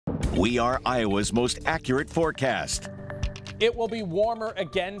We are Iowa's most accurate forecast. It will be warmer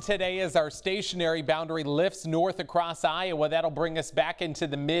again today as our stationary boundary lifts north across Iowa. That'll bring us back into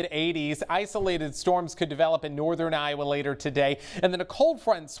the mid-80s. Isolated storms could develop in northern Iowa later today. And then a cold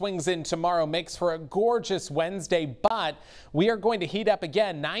front swings in tomorrow, makes for a gorgeous Wednesday, but we are going to heat up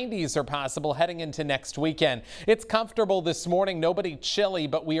again. 90s are possible heading into next weekend. It's comfortable this morning, nobody chilly,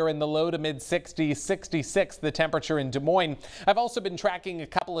 but we are in the low to mid 60s, 66 the temperature in Des Moines. I've also been tracking a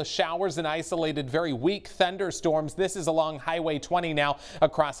couple of showers and isolated very weak thunderstorms. This is along Highway 20 now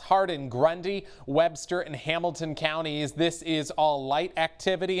across Hardin, Grundy, Webster, and Hamilton counties. This is all light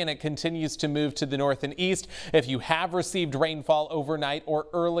activity, and it continues to move to the north and east. If you have received rainfall overnight or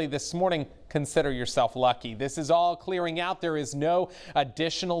early this morning, consider yourself lucky. This is all clearing out. There is no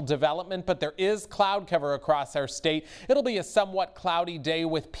additional development, but there is cloud cover across our state. It'll be a somewhat cloudy day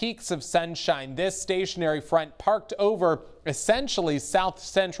with peaks of sunshine. This stationary front parked over essentially south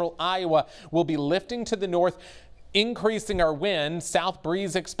central Iowa will be lifting to the north, increasing our wind. South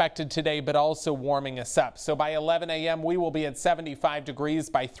breeze expected today, but also warming us up. So by 11 a.m. we will be at 75 degrees.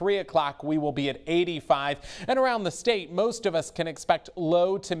 By 3 o'clock we will be at 85. And around the state, most of us can expect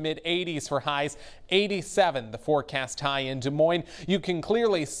low to mid 80s for highs. 87 the forecast high in Des Moines. You can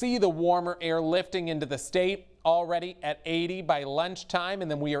clearly see the warmer air lifting into the state. Already at 80 by lunchtime,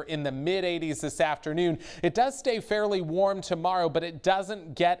 and then we are in the mid 80s this afternoon. It does stay fairly warm tomorrow, but it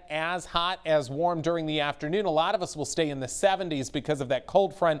doesn't get as hot as warm during the afternoon. A lot of us will stay in the 70s because of that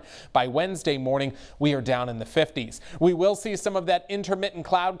cold front. By Wednesday morning, we are down in the 50s. We will see some of that intermittent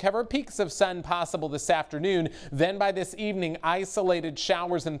cloud cover, peaks of sun possible this afternoon. Then by this evening, isolated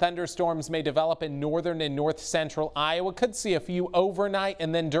showers and thunderstorms may develop in northern and north central Iowa. Could see a few overnight,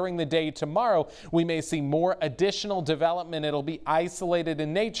 and then during the day tomorrow, we may see more additional development. It'll be isolated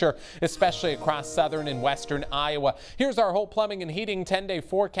in nature, especially across southern and western Iowa. Here's our whole plumbing and heating 10-day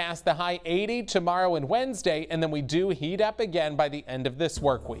forecast. The high 80 tomorrow and Wednesday, and then we do heat up again by the end of this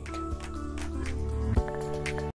work week.